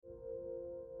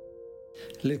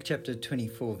Luke chapter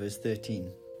 24, verse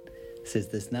 13 says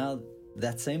this: Now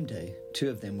that same day, two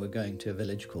of them were going to a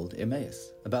village called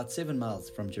Emmaus, about 7 miles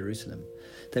from Jerusalem.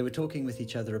 They were talking with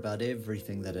each other about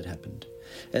everything that had happened.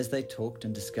 As they talked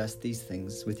and discussed these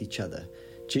things with each other,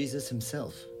 Jesus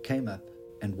himself came up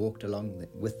and walked along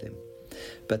with them,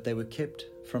 but they were kept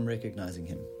from recognizing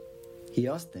him. He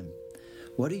asked them,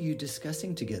 "What are you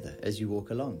discussing together as you walk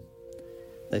along?"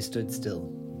 They stood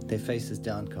still, their faces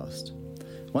downcast.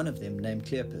 One of them, named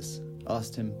Cleopas,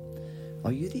 asked him,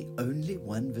 "Are you the only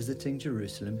one visiting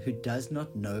Jerusalem who does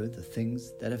not know the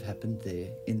things that have happened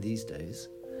there in these days?"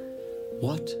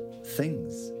 "What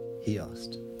things?" he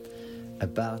asked.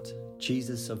 "About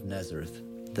Jesus of Nazareth,"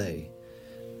 they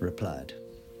replied.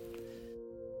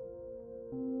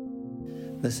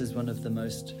 This is one of the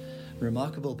most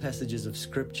remarkable passages of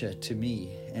Scripture to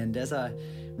me, and as I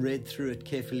read through it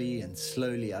carefully and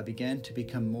slowly, I began to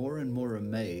become more and more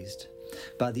amazed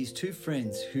by these two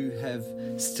friends who have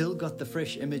still got the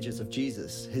fresh images of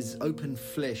Jesus, his open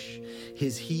flesh,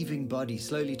 his heaving body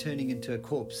slowly turning into a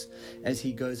corpse as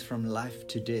he goes from life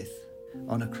to death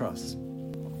on a cross.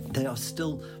 They are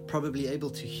still probably able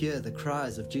to hear the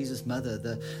cries of Jesus' mother,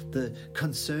 the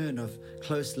concern of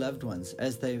close loved ones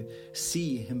as they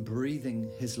see him breathing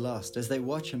his last, as they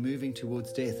watch him moving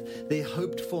towards death. Their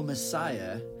hoped-for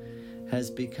Messiah has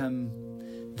become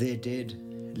their dead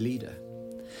leader.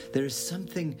 There is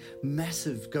something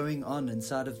massive going on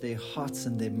inside of their hearts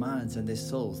and their minds and their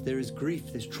souls. There is grief,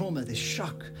 there's trauma, there's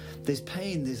shock, there's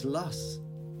pain, there's loss.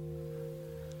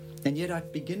 And yet I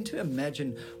begin to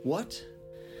imagine, what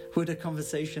would a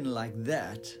conversation like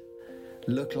that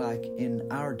look like in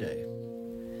our day?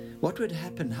 What would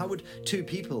happen? How would two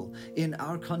people in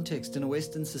our context in a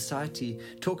Western society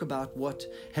talk about what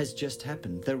has just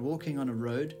happened? They're walking on a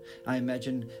road. I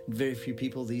imagine very few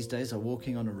people these days are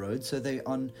walking on a road, so they're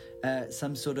on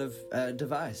some sort of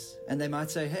device. And they might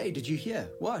say, "Hey, did you hear?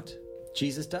 What?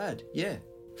 Jesus died. Yeah.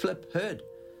 Flip, heard.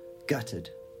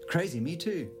 Gutted. Crazy, me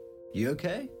too. You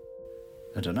okay?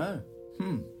 I don't know.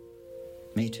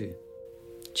 Me too.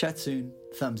 Chat soon.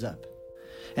 Thumbs up."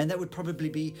 And that would probably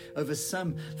be over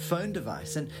some phone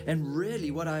device. And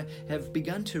really what I have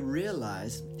begun to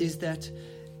realize is that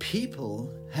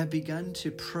people have begun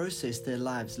to process their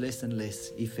lives less and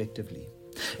less effectively.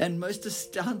 And most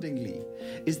astoundingly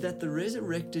is that the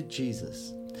resurrected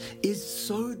Jesus is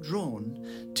so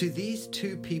drawn to these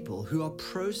two people who are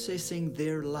processing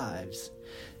their lives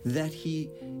that he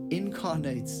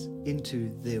incarnates into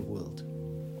their world.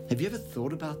 Have you ever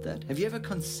thought about that? Have you ever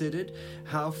considered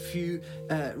how few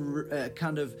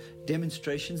kind of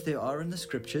demonstrations there are in the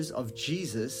Scriptures of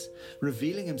Jesus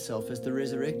revealing himself as the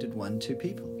resurrected one to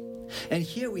people? And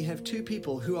here we have two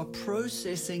people who are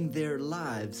processing their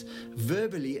lives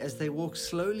verbally as they walk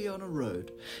slowly on a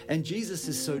road. And Jesus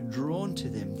is so drawn to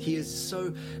them. He is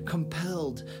so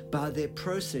compelled by their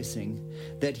processing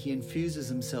that he infuses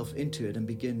himself into it and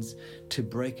begins to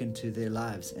break into their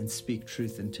lives and speak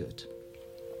truth into it.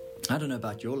 I don't know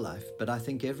about your life, but I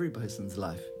think every person's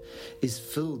life is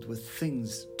filled with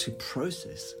things to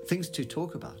process, things to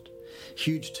talk about.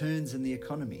 Huge turns in the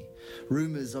economy,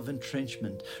 rumors of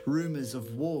entrenchment, rumors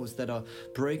of wars that are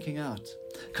breaking out,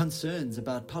 concerns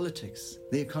about politics,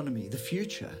 the economy, the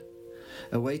future,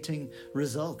 awaiting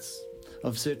results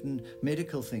of certain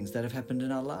medical things that have happened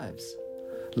in our lives,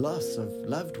 loss of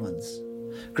loved ones,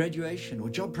 graduation or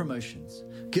job promotions,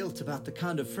 guilt about the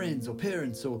kind of friends or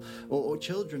parents or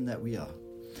children that we are,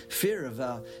 fear of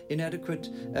our inadequate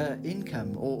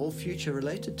income or future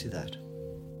related to that.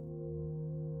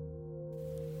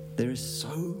 There is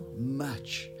so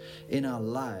much in our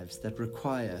lives that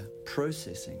require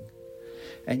processing,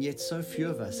 and yet so few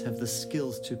of us have the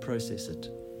skills to process it.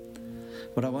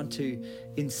 What I want to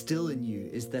instill in you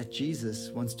is that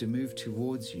Jesus wants to move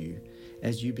towards you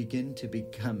as you begin to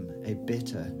become a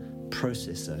better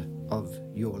processor of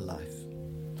your life.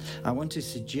 I want to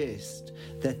suggest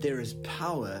that there is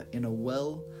power in a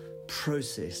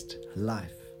well-processed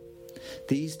life.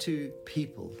 These two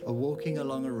people are walking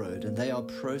along a road and they are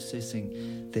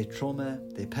processing their trauma,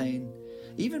 their pain,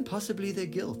 even possibly their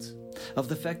guilt of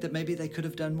the fact that maybe they could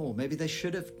have done more, maybe they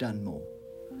should have done more.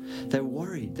 They're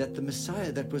worried that the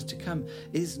Messiah that was to come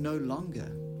is no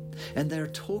longer. And they're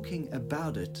talking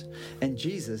about it, and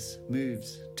Jesus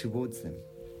moves towards them.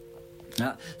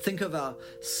 Now, think of our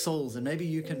souls, and maybe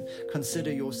you can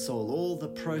consider your soul, all the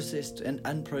processed and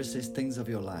unprocessed things of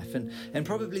your life. And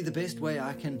probably the best way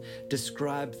I can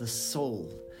describe the soul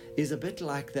is a bit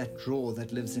like that drawer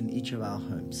that lives in each of our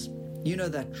homes. You know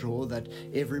that drawer that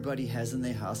everybody has in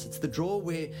their house. It's the drawer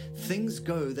where things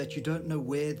go that you don't know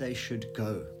where they should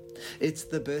go. It's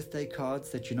the birthday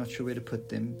cards that you're not sure where to put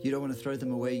them. You don't want to throw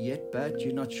them away yet, but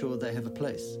you're not sure they have a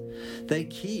place. They're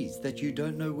keys that you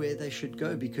don't know where they should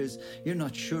go because you're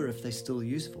not sure if they're still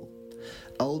useful.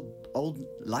 Old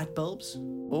light bulbs,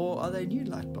 or are they new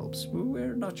light bulbs?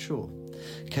 We're not sure.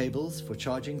 Cables for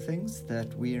charging things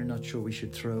that we're not sure we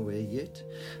should throw away yet.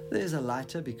 There's a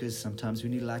lighter because sometimes we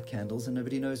need to light candles and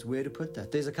nobody knows where to put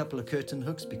that. There's a couple of curtain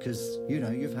hooks because,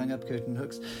 you've hung up curtain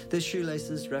hooks. There's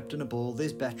shoelaces wrapped in a ball.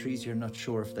 There's batteries. You're not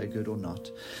sure if they're good or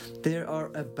not. There are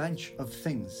a bunch of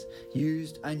things,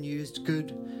 used, unused,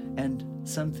 good, and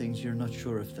some things you're not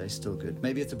sure if they're still good.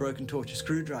 Maybe it's a broken torch, a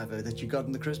screwdriver that you got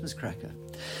in the Christmas cracker.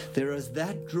 There is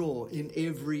that drawer in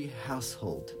every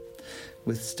household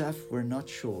with stuff we're not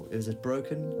sure. Is it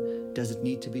broken? Does it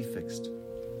need to be fixed?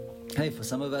 Hey, for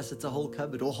some of us, it's a whole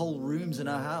cupboard or whole rooms in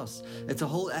our house. It's a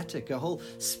whole attic, a whole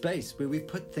space where we've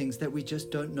put things that we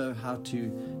just don't know how to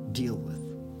deal with.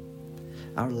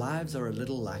 Our lives are a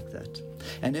little like that.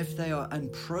 And if they are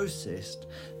unprocessed,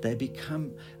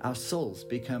 our souls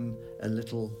become a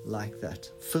little like that,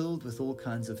 filled with all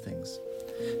kinds of things.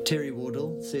 Terry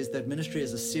Wardle says that ministry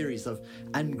is a series of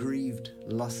ungrieved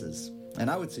losses. And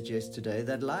I would suggest today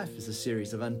that life is a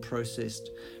series of unprocessed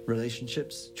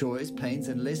relationships, joys, pains,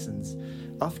 and lessons,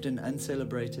 often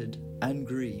uncelebrated,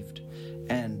 ungrieved,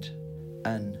 and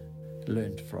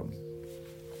unlearned from.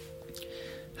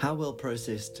 How well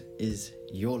processed is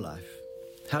your life?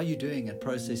 How are you doing at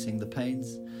processing the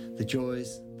pains, the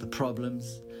joys, the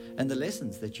problems, and the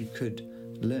lessons that you could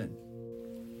learn?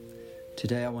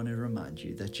 Today I want to remind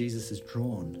you that Jesus is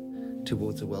drawn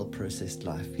towards a well-processed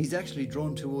life. He's actually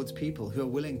drawn towards people who are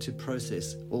willing to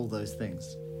process all those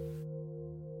things.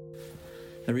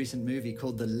 A recent movie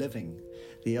called The Living,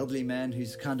 the elderly man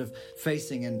who's kind of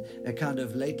facing a kind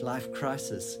of late life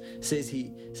crisis, says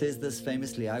this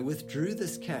famously: "I withdrew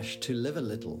this cash to live a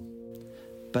little,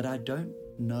 but I don't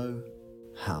know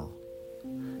how."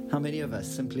 How many of us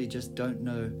simply just don't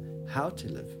know how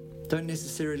to live? Don't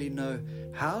necessarily know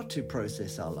how to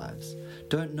process our lives,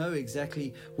 don't know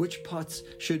exactly which parts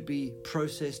should be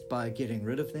processed by getting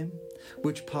rid of them,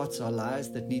 which parts are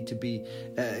lies that need to be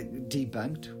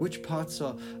debunked, which parts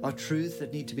are truth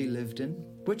that need to be lived in,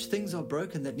 which things are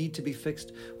broken that need to be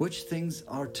fixed, which things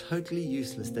are totally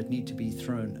useless that need to be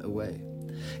thrown away.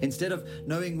 Instead of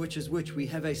knowing which is which, we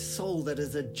have a soul that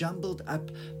is a jumbled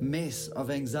up mess of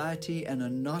anxiety and a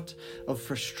knot of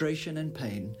frustration and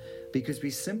pain because we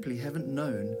simply haven't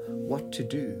known what to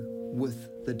do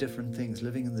with the different things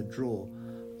living in the drawer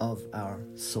of our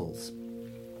souls.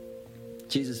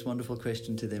 Jesus' wonderful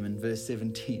question to them in verse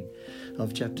 17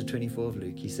 of chapter 24 of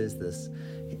Luke, he says this.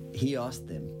 He asked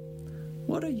them,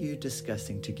 "What are you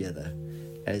discussing together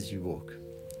as you walk?"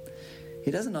 He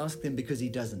doesn't ask them because he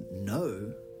doesn't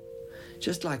know,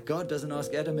 just like God doesn't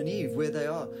ask Adam and Eve where they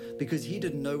are because he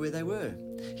didn't know where they were.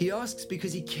 He asks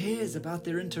because he cares about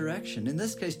their interaction. In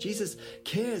this case, Jesus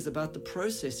cares about the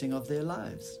processing of their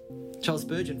lives. Charles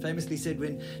Spurgeon famously said,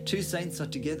 when two saints are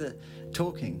together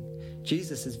talking,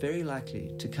 Jesus is very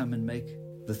likely to come and make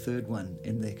the third one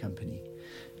in their company.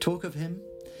 Talk of him,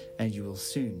 and you will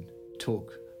soon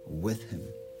talk with him.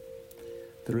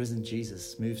 The risen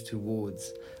Jesus moves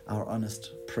towards our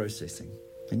honest processing.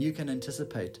 And you can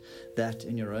anticipate that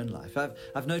in your own life.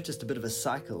 I've noticed a bit of a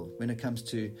cycle when it comes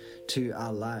to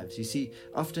our lives. You see,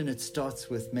 often it starts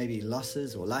with maybe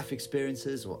losses or life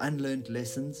experiences or unlearned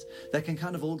lessons that can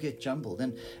kind of all get jumbled.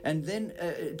 And then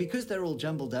because they're all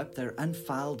jumbled up, they're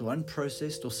unfiled or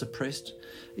unprocessed or suppressed,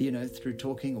 through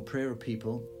talking or prayer or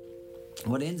people.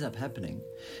 What ends up happening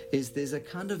is there's a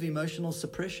kind of emotional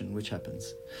suppression which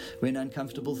happens when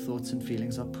uncomfortable thoughts and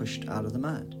feelings are pushed out of the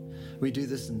mind. We do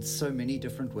this in so many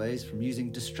different ways, from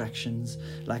using distractions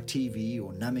like TV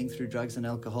or numbing through drugs and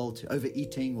alcohol to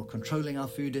overeating or controlling our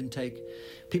food intake.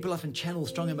 People often channel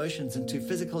strong emotions into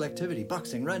physical activity,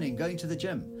 boxing, running, going to the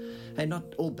gym. And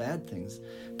not all bad things,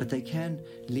 but they can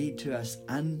lead to us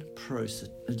an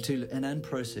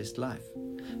unprocessed life.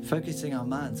 Focusing our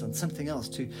minds on something else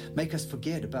to make us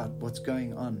forget about what's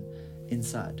going on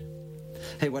inside.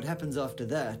 Hey, what happens after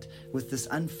that with this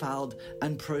unfiled,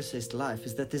 unprocessed life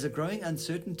is that there's a growing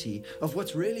uncertainty of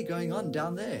what's really going on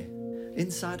down there,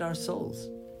 inside our souls.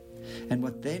 And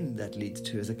what then that leads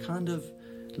to is a kind of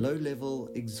low-level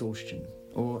exhaustion,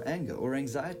 or anger, or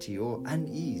anxiety, or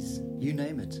unease. You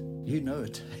name it. You know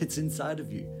it. It's inside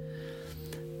of you.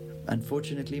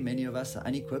 Unfortunately, many of us are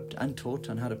unequipped, untaught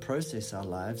on how to process our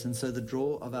lives, and so the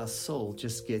drawer of our soul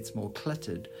just gets more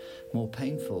cluttered, more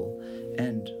painful,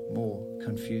 and more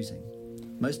confusing.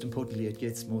 Most importantly, it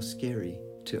gets more scary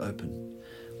to open.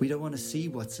 We don't want to see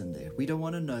what's in there. We don't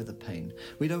want to know the pain.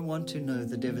 We don't want to know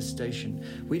the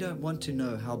devastation. We don't want to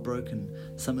know how broken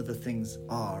some of the things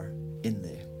are in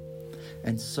there.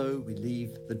 And so we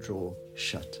leave the drawer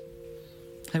shut.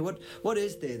 Hey, what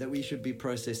is there that we should be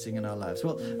processing in our lives?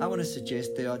 Well, I want to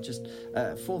suggest there are just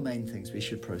 4 main things we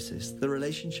should process. The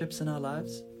relationships in our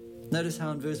lives. Notice how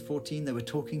in verse 14 they were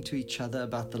talking to each other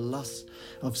about the loss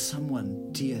of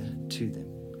someone dear to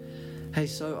them. Hey,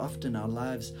 so often our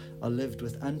lives are lived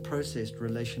with unprocessed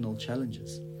relational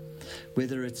challenges.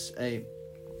 Whether it's an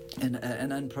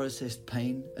unprocessed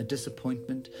pain, a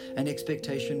disappointment, an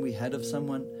expectation we had of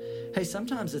someone. Hey,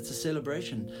 sometimes it's a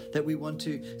celebration that we want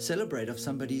to celebrate of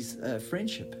somebody's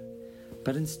friendship.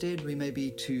 But instead we may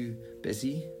be too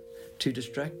busy, too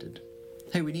distracted.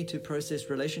 Hey, we need to process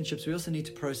relationships. We also need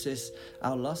to process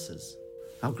our losses,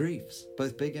 our griefs,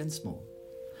 both big and small.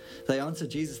 They answer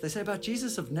Jesus. They say about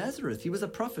Jesus of Nazareth, he was a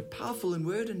prophet, powerful in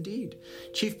word and deed.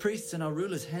 Chief priests and our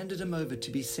rulers handed him over to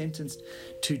be sentenced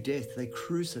to death. They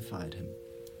crucified him.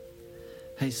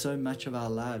 Hey, so much of our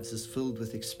lives is filled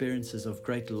with experiences of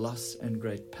great loss and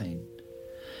great pain.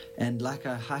 And like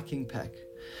a hiking pack,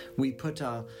 we put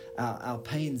our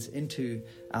pains into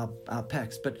our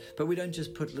packs. But we don't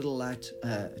just put little light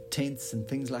tents and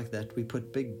things like that. We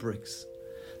put big bricks.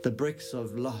 The bricks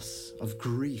of loss, of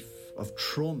grief, of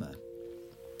trauma,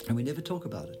 and we never talk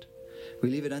about it. We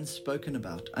leave it unspoken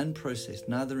about, unprocessed,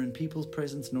 neither in people's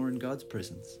presence nor in God's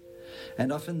presence.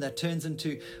 And often that turns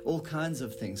into all kinds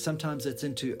of things. Sometimes it's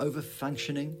into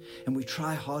over-functioning, and we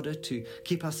try harder to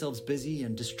keep ourselves busy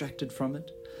and distracted from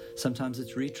it. Sometimes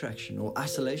it's retraction or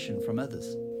isolation from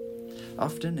others.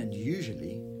 Often and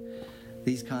usually,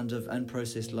 these kinds of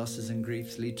unprocessed losses and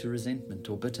griefs lead to resentment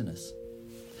or bitterness.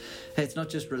 Hey, it's not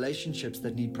just relationships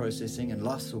that need processing and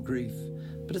loss or grief,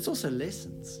 but it's also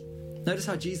lessons. Notice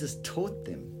how Jesus taught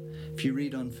them. If you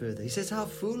read on further, he says, how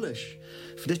foolish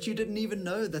that you didn't even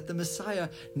know that the Messiah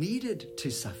needed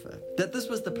to suffer, that this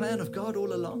was the plan of God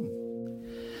all along.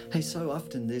 Hey, so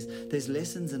often there's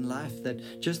lessons in life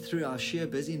that just through our sheer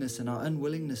busyness and our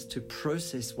unwillingness to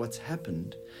process what's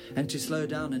happened and to slow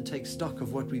down and take stock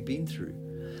of what we've been through,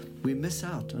 we miss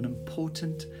out on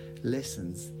important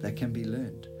lessons that can be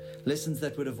learned. Lessons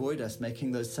that would avoid us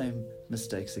making those same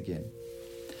mistakes again.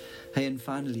 Hey, and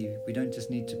finally, we don't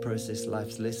just need to process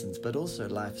life's lessons, but also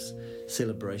life's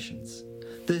celebrations.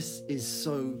 This is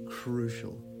so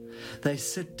crucial. They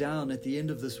sit down at the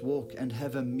end of this walk and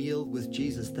have a meal with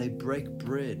Jesus. They break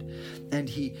bread and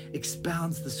he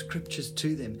expounds the scriptures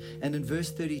to them. And in verse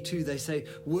 32, they say,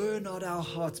 were not our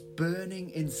hearts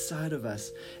burning inside of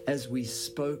us as we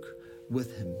spoke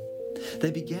with him?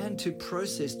 They began to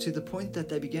process to the point that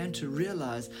they began to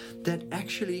realize that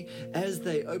actually, as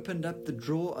they opened up the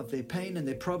drawer of their pain and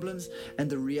their problems and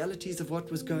the realities of what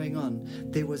was going on,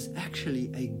 there was actually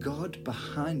a God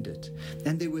behind it.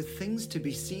 And there were things to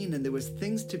be seen and there was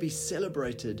things to be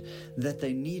celebrated that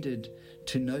they needed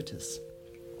to notice.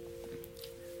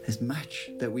 There's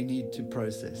much that we need to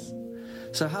process.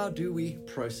 So how do we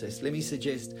process? Let me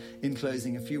suggest in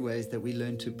closing a few ways that we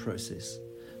learn to process.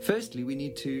 Firstly, we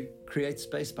need to create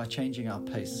space by changing our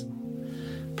pace.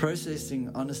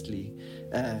 Processing honestly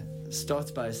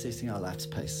starts by assessing our life's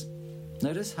pace.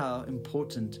 Notice how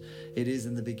important it is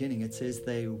in the beginning. It says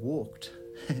they walked.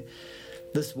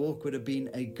 This walk would have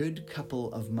been a good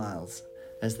couple of miles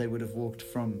as they would have walked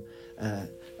from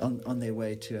on their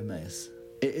way to Emmaus.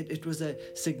 It was a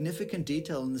significant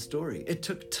detail in the story. It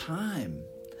took time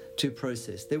to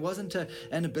process. There wasn't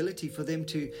an ability for them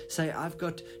to say, I've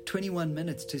got 21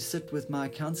 minutes to sit with my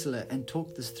counselor and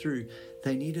talk this through.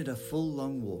 They needed a full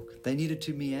long walk. They needed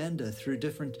to meander through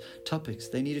different topics.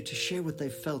 They needed to share what they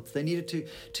felt. They needed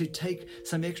to take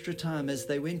some extra time as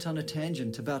they went on a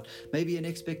tangent about maybe an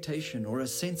expectation or a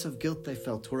sense of guilt they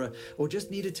felt or just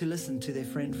needed to listen to their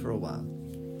friend for a while.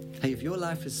 Hey, if your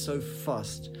life is so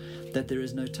fast that there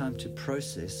is no time to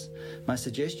process, my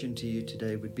suggestion to you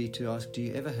today would be to ask, do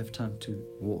you ever have time to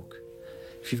walk?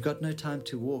 If you've got no time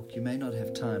to walk, you may not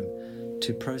have time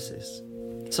to process.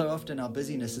 So often our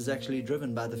busyness is actually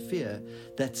driven by the fear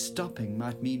that stopping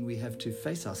might mean we have to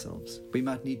face ourselves. We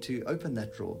might need to open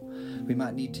that drawer. We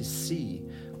might need to see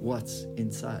what's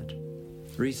inside.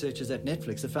 Researchers at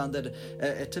Netflix have found that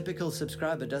a typical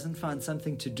subscriber doesn't find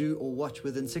something to do or watch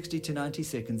within 60 to 90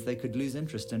 seconds. They could lose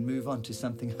interest and move on to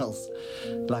something else,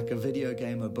 like a video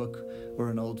game, a book, or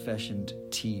an old-fashioned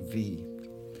TV.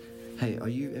 Hey,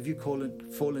 have you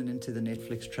fallen into the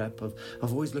Netflix trap of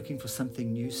always looking for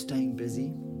something new, staying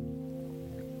busy?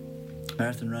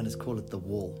 Marathon runners call it the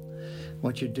wall.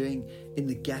 What you're doing in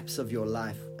the gaps of your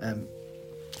life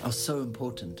are so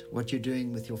important. What you're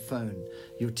doing with your phone,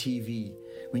 your TV,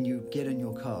 when you get in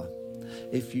your car,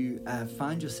 if you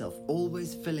find yourself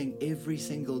always filling every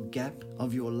single gap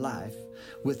of your life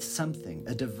with something,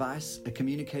 a device, a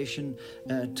communication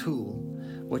tool,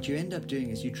 what you end up doing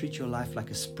is you treat your life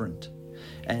like a sprint.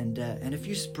 And if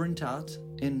you sprint out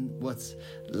in what's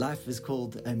life is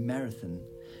called a marathon,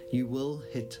 you will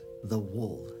hit the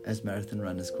wall, as marathon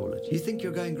runners call it. You think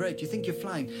you're going great, you think you're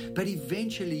flying, but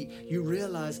eventually you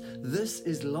realize this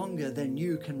is longer than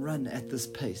you can run at this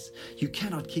pace. You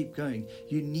cannot keep going.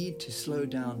 You need to slow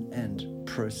down and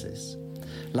process.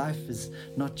 Life is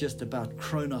not just about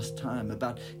chronos time,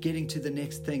 about getting to the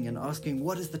next thing and asking,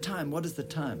 what is the time? What is the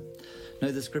time?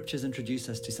 No, the scriptures introduce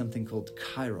us to something called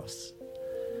kairos.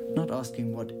 Not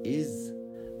asking what is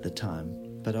the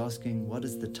time, but asking what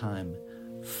is the time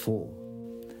for.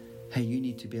 Hey, you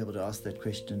need to be able to ask that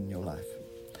question in your life.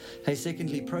 Hey,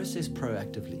 secondly, process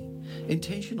proactively.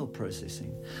 Intentional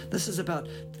processing. This is about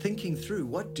thinking through,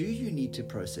 what do you need to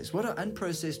process? What are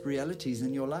unprocessed realities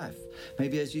in your life?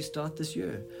 Maybe as you start this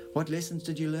year, what lessons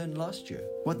did you learn last year?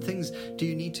 What things do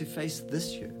you need to face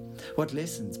this year? What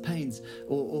lessons, pains,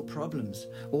 or problems,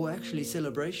 or actually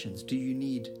celebrations do you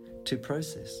need to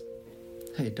process?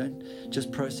 Hey, don't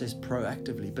just process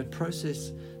proactively, but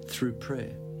process through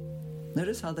prayer.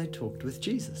 Notice how they talked with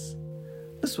Jesus.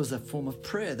 This was a form of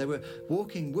prayer. They were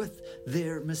walking with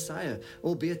their Messiah,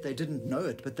 albeit they didn't know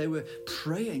it, but they were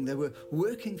praying. They were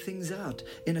working things out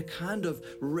in a kind of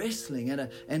wrestling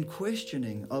and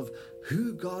questioning of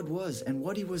who God was and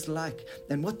what he was like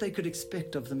and what they could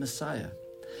expect of the Messiah.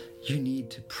 You need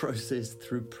to process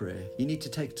through prayer. You need to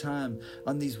take time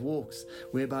on these walks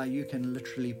whereby you can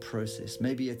literally process.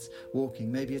 Maybe it's walking,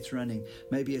 maybe it's running,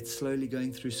 maybe it's slowly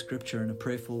going through scripture in a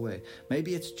prayerful way.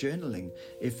 Maybe it's journaling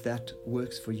if that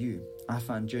works for you. I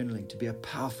find journaling to be a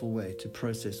powerful way to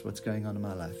process what's going on in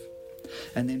my life.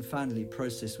 And then finally,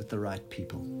 process with the right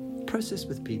people. Process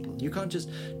with people. You can't just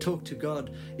talk to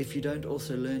God if you don't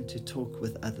also learn to talk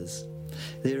with others.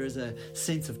 There is a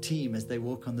sense of team as they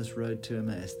walk on this road to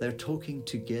Emmaus. They're talking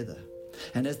together.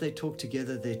 And as they talk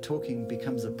together, their talking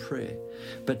becomes a prayer.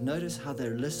 But notice how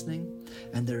they're listening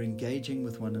and they're engaging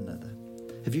with one another.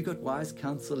 Have you got wise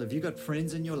counsel? Have you got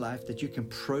friends in your life that you can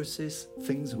process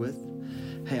things with?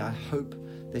 Hey, I hope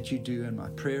that you do. And my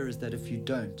prayer is that if you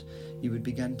don't, you would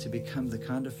begin to become the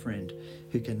kind of friend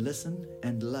who can listen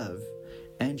and love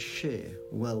and share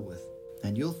well with.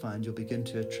 And you'll find you'll begin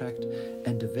to attract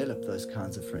and develop those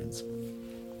kinds of friends.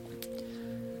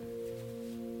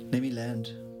 Let me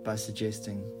land by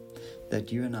suggesting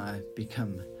that you and I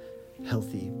become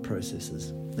healthy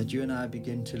processors. That you and I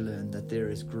begin to learn that there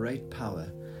is great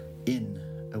power in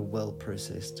a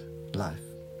well-processed life.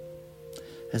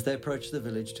 As they approached the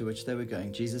village to which they were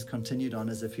going, Jesus continued on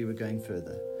as if he were going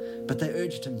further. But they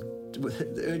urged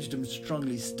him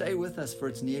strongly, "Stay with us, for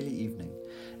it's nearly evening,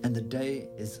 and the day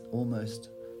is almost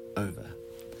over."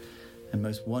 And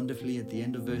most wonderfully, at the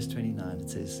end of verse 29, it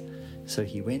says, "So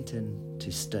he went in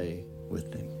to stay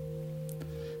with them."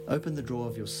 Open the drawer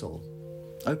of your soul.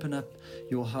 Open up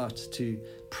your heart to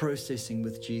processing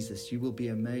with Jesus. You will be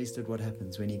amazed at what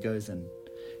happens when he goes in.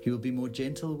 He will be more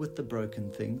gentle with the broken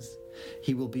things.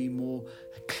 He will be more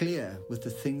clear with the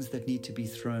things that need to be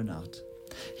thrown out.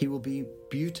 He will be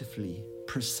beautifully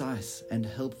precise and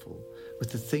helpful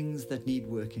with the things that need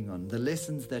working on, the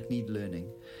lessons that need learning.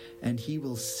 And he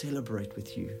will celebrate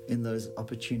with you in those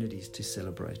opportunities to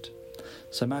celebrate.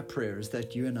 So my prayer is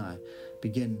that you and I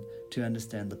begin to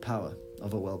understand the power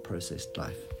of a well-processed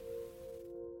life.